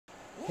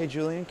Hey,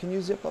 Julian, can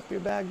you zip up your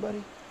bag,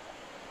 buddy?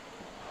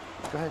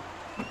 Go ahead.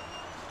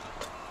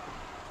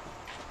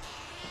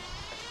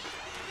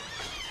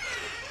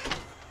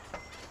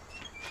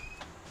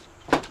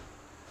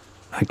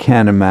 I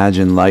can't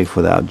imagine life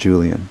without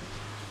Julian.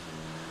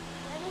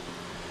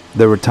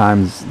 There were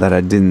times that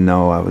I didn't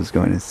know I was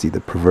going to see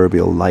the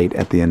proverbial light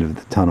at the end of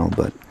the tunnel,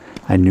 but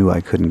I knew I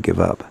couldn't give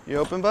up. You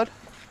open, bud?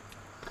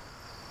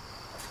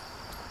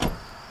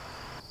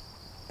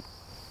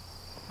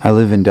 I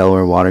live in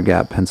Delaware Water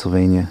Gap,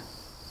 Pennsylvania.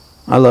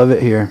 I love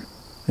it here.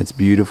 It's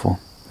beautiful.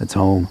 It's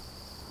home.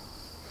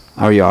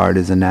 Our yard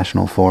is a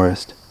national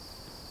forest.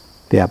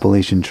 The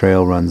Appalachian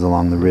Trail runs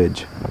along the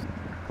ridge.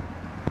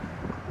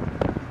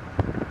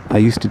 I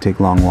used to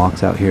take long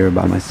walks out here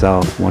by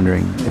myself,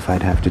 wondering if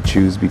I'd have to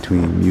choose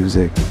between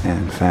music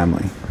and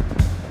family.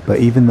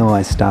 But even though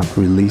I stopped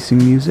releasing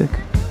music,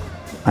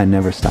 I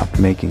never stopped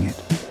making it.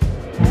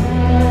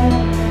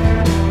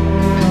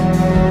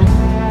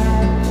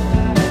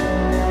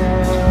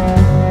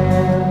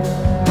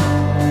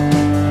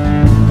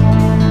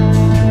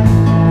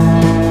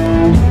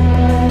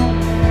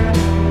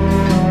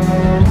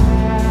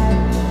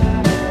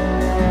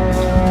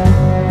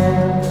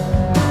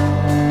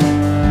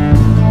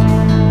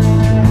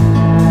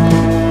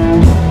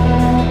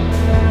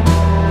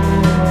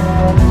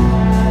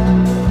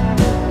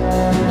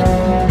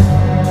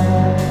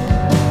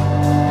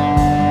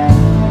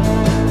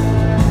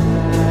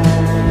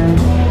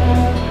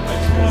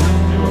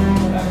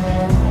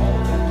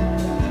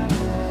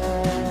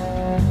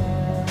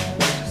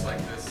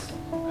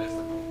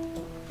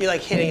 You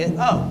like hitting it?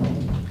 Oh.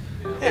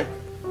 Yeah.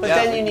 But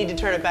then you need to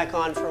turn it back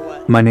on for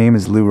what? My name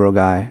is Lou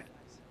Rogai.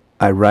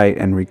 I write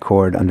and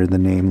record under the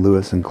name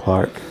Lewis and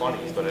Clarke.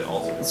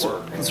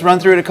 Let's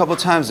run through it a couple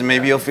times and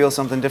maybe you'll feel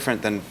something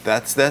different. Then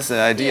that's the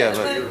idea.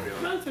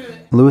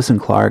 But Lewis and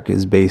Clarke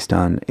is based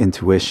on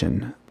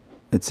intuition.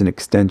 It's an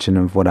extension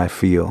of what I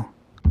feel.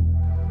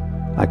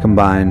 I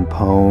combine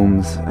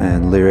poems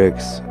and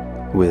lyrics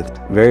with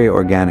very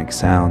organic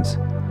sounds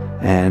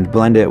and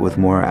blend it with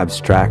more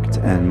abstract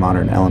and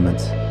modern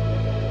elements.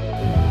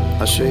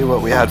 I'll show you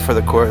what we had for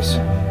the chorus.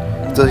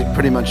 It's like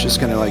pretty much just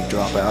gonna like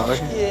drop out.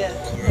 Yeah.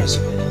 Chorus,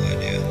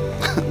 idea.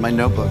 My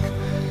notebook,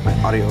 my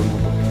audio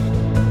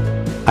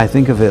notebook. I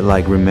think of it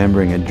like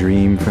remembering a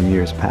dream from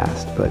years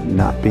past, but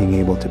not being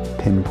able to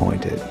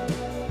pinpoint it,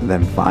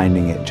 then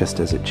finding it just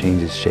as it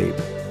changes shape.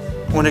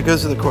 When it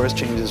goes to the chorus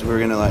changes, we're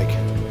gonna like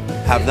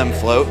have them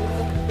float,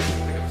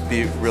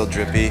 be real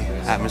drippy,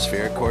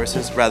 atmospheric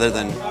choruses, rather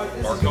than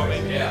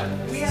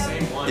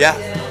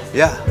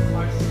yeah.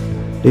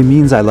 It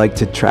means I like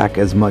to track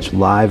as much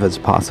live as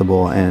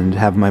possible and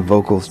have my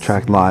vocals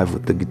tracked live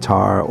with the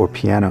guitar or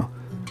piano.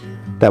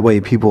 That way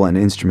people and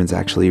instruments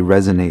actually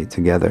resonate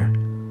together.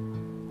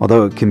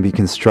 Although it can be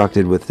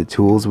constructed with the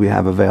tools we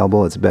have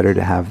available, it's better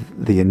to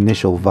have the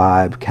initial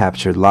vibe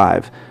captured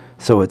live,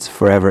 so it's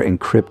forever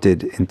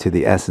encrypted into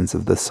the essence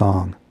of the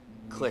song.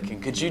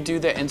 Clicking. Could you do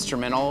the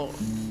instrumental,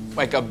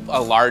 like a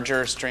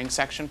larger string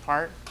section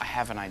part? I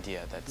have an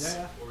idea that's...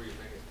 Yeah.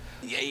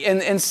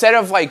 And instead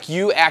of like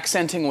you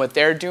accenting what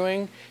they're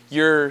doing,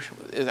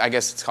 I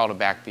guess it's called a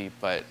backbeat,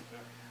 but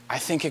I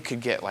think it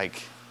could get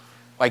like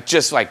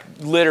just like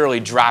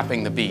literally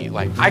dropping the beat.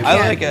 Like I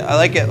like it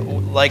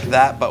like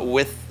that, but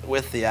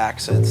with the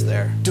accents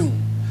there.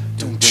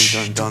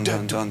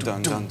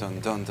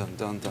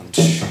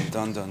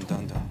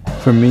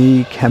 For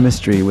me,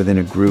 chemistry within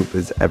a group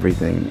is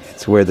everything.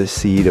 It's where the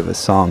seed of a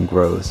song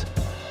grows.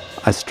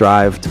 I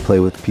strive to play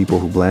with people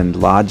who blend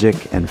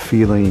logic and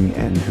feeling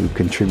and who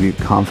contribute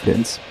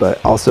confidence,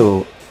 but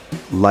also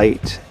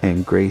light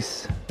and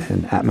grace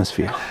and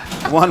atmosphere.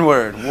 One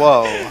word,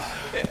 whoa.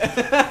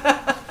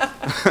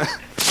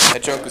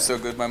 That joke was so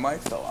good my mic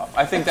fell off.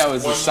 I think that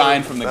was a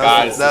sign from the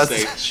gods to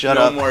say, shut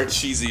no up. more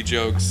cheesy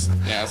jokes,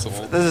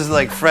 asshole. This is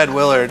like Fred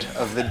Willard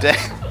of the day.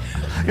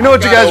 You know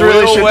what you guys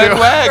really should do?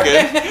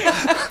 Wagon.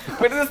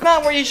 But it's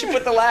not where you should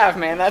put the laugh,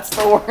 man. That's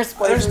the worst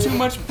place. There's too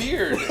much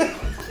beard.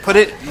 Put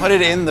it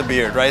in the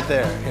beard, right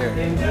there. Here.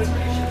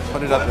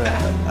 Put it up there.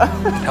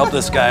 Help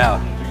this guy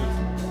out.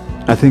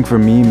 I think for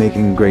me,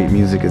 making great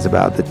music is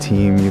about the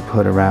team you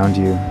put around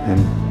you, and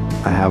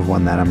I have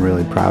one that I'm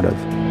really proud of.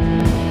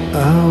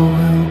 I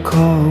will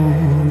call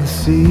the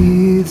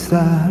seeds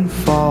that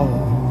fall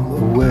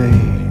away,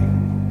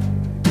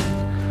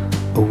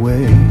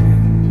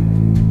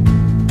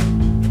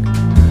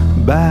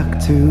 back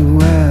to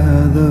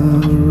where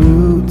the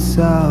roots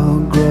are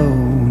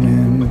grown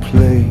in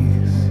place.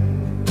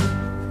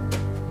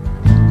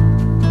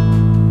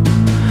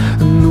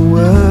 And the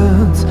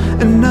words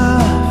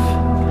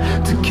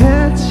enough to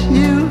catch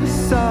you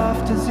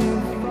soft as you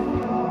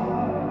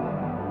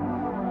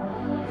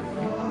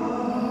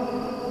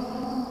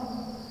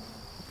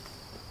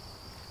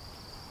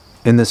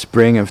In the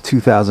spring of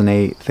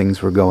 2008,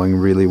 things were going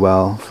really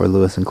well for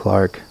Lewis and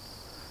Clarke.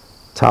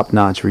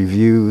 Top-notch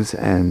reviews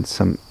and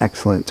some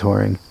excellent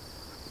touring.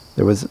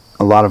 There was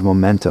a lot of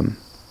momentum,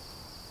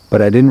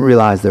 but I didn't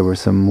realize there were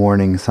some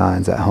warning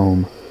signs at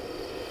home.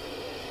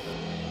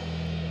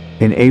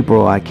 In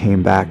April, I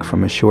came back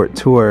from a short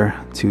tour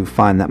to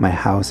find that my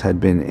house had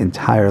been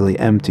entirely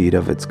emptied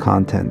of its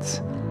contents,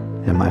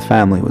 and my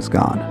family was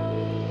gone.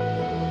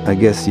 I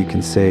guess you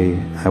can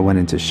say I went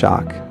into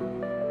shock.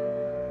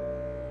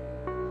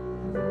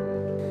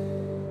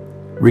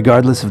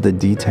 Regardless of the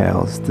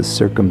details, the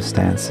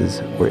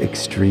circumstances were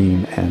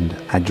extreme, and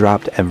I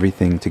dropped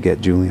everything to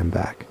get Julian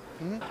back.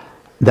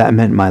 That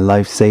meant my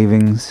life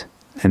savings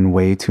and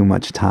way too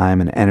much time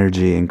and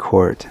energy in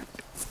court.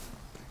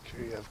 Make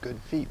sure you have good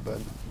feet,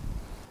 bud.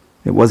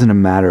 It wasn't a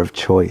matter of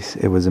choice,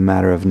 it was a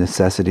matter of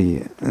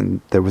necessity, and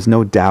there was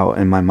no doubt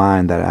in my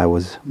mind that I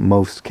was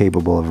most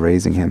capable of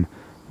raising him,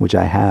 which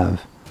I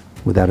have,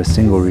 without a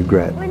single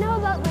regret. We know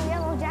about the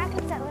yellow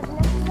jackets that live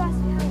next to us.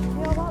 How do you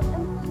feel about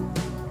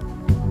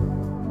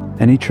them?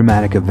 Any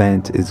traumatic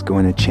event is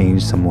going to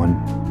change someone.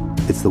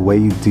 It's the way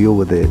you deal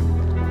with it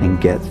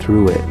and get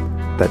through it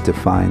that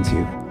defines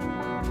you.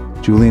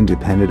 Julian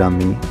depended on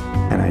me,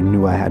 and I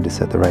knew I had to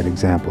set the right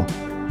example.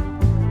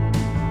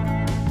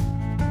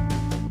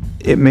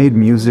 It made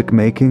music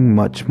making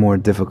much more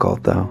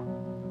difficult, though.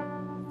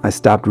 I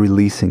stopped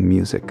releasing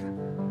music.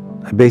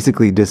 I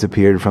basically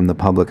disappeared from the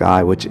public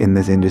eye, which in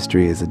this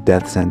industry is a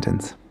death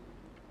sentence.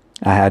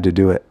 I had to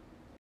do it.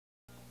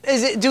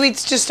 Do we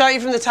just start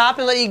you from the top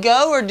and let you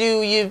go, or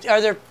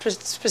are there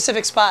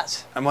specific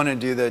spots? I want to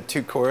do the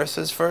 2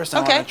 choruses first.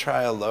 I Okay. want to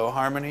try a low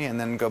harmony and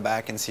then go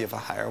back and see if a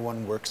higher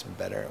one works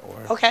better.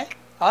 Or Okay,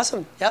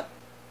 awesome, yep.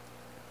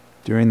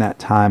 During that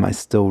time, I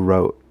still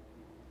wrote,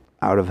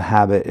 out of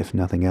habit if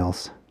nothing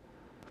else,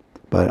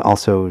 but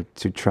also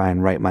to try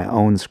and write my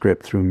own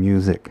script through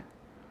music,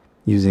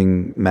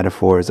 using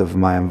metaphors of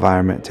my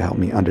environment to help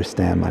me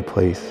understand my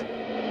place.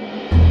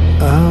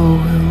 I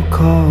will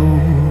call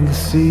the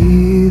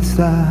seeds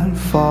that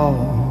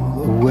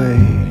fall away,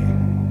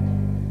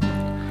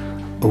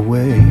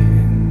 away,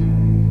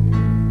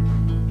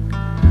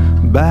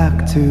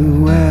 back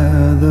to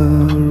where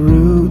the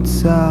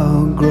roots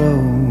are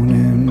grown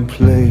in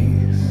place.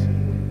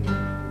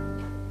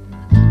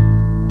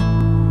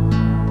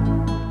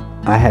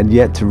 I had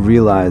yet to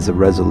realize a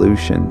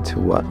resolution to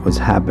what was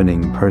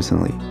happening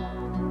personally.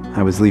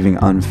 I was leaving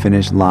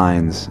unfinished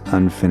lines,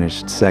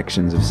 unfinished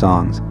sections of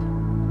songs,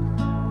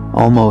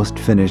 almost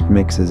finished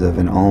mixes of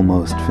an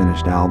almost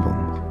finished album.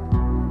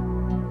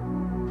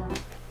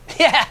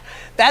 Yeah,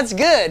 that's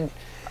good.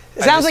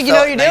 It I sounds just like you know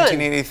what felt you're doing.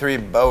 1983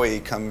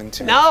 Bowie coming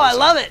to me. No, I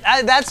love it.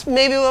 That's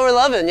maybe what we're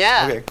loving,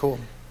 yeah. Okay, cool.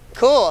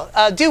 Cool.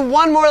 Do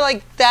one more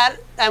like that,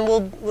 and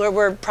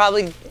we're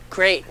probably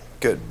great.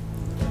 Good.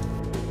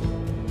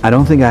 I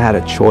don't think I had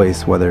a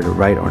choice whether to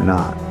write or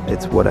not.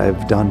 It's what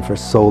I've done for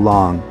so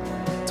long.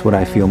 It's what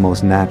I feel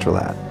most natural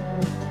at.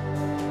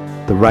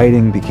 The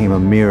writing became a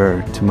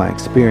mirror to my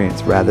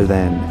experience rather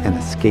than an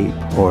escape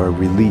or a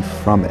relief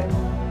from it.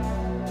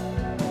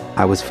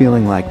 I was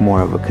feeling like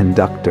more of a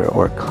conductor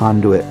or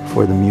conduit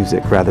for the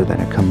music rather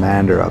than a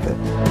commander of it.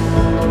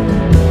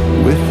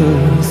 With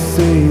a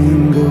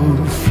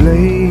single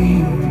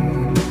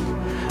flame,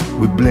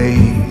 we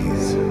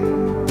blaze,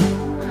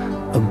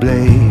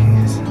 ablaze.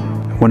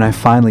 When I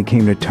finally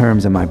came to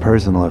terms in my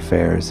personal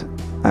affairs,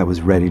 I was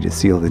ready to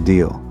seal the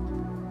deal.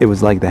 It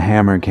was like the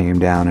hammer came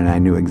down and I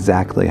knew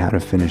exactly how to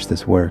finish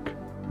this work.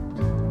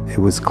 It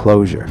was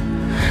closure.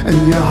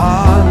 And your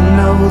heart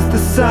knows the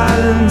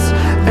silence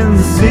and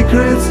the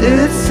secrets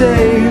it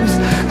saves,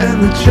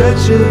 and the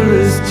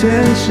treacherous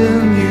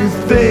tension you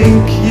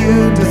think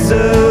you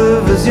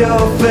deserve as your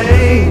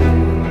fate.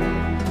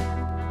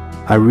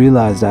 I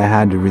realized I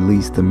had to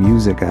release the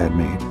music I had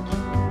made.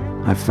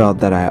 I felt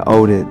that I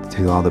owed it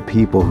to all the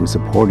people who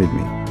supported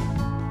me.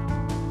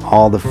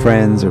 All the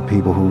friends or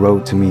people who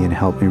wrote to me and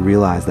helped me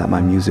realize that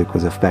my music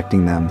was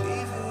affecting them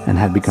and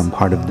had become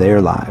part of their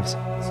lives.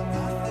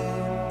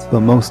 But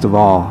most of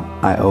all,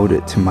 I owed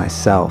it to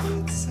myself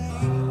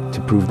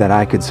to prove that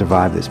I could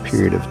survive this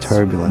period of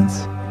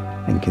turbulence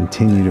and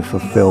continue to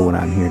fulfill what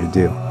I'm here to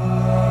do.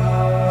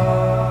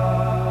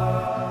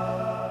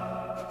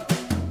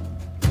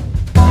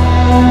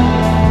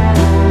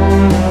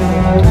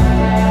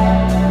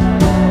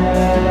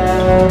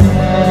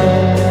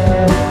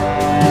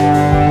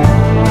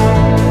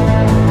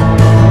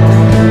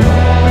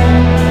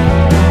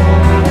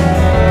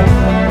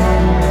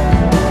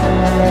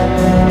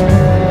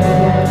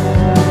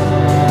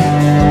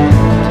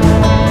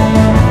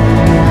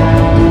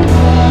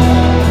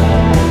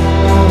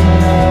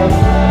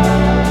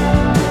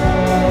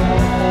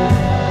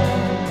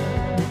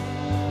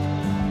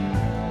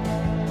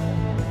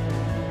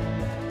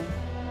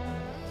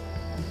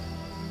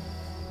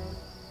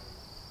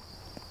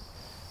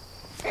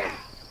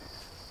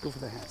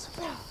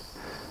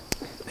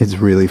 It's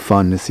really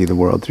fun to see the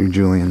world through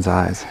Julian's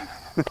eyes.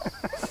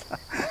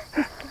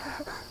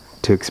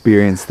 To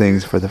experience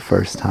things for the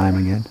first time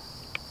again,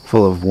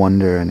 full of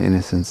wonder and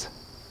innocence.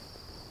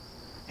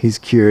 He's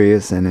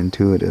curious and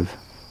intuitive.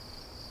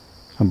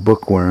 A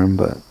bookworm,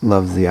 but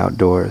loves the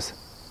outdoors.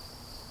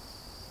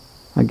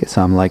 I guess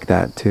I'm like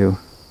that too.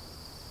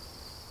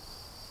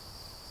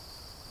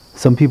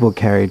 Some people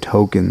carry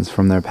tokens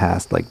from their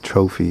past like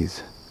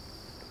trophies.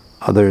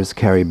 Others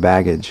carry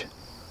baggage.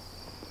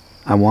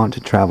 I want to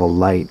travel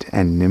light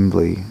and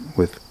nimbly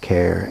with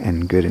care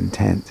and good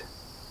intent.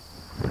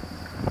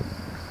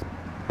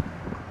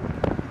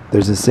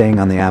 There's a saying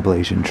on the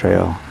Appalachian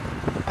Trail,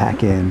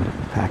 pack in,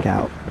 pack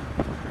out.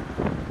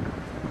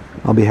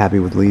 I'll be happy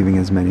with leaving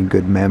as many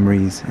good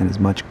memories and as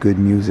much good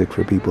music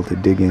for people to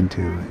dig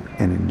into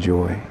and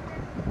enjoy.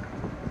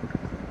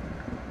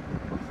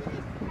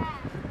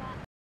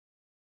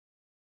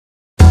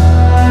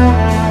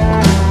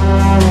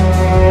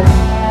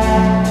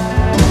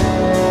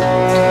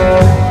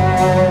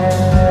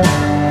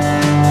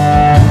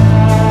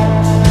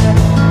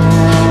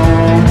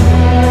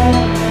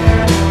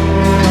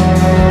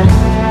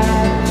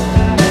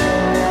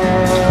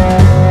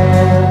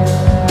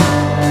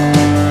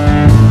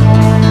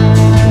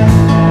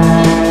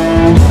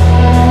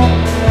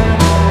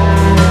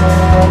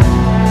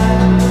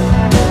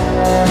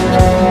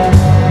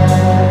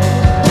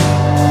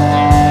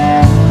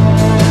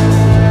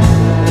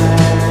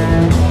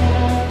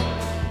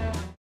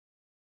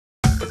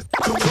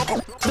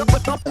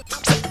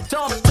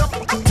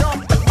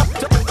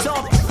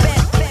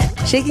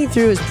 Shaking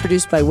Through is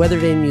produced by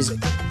Weathervane Music,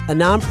 a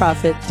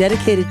nonprofit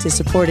dedicated to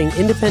supporting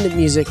independent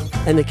music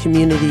and the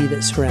community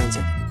that surrounds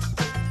it.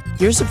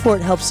 Your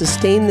support helps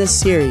sustain this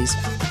series,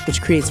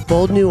 which creates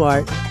bold new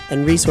art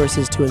and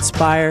resources to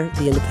inspire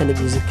the independent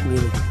music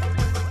community.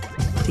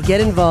 To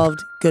get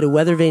involved, go to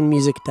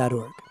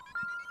weathervanemusic.org.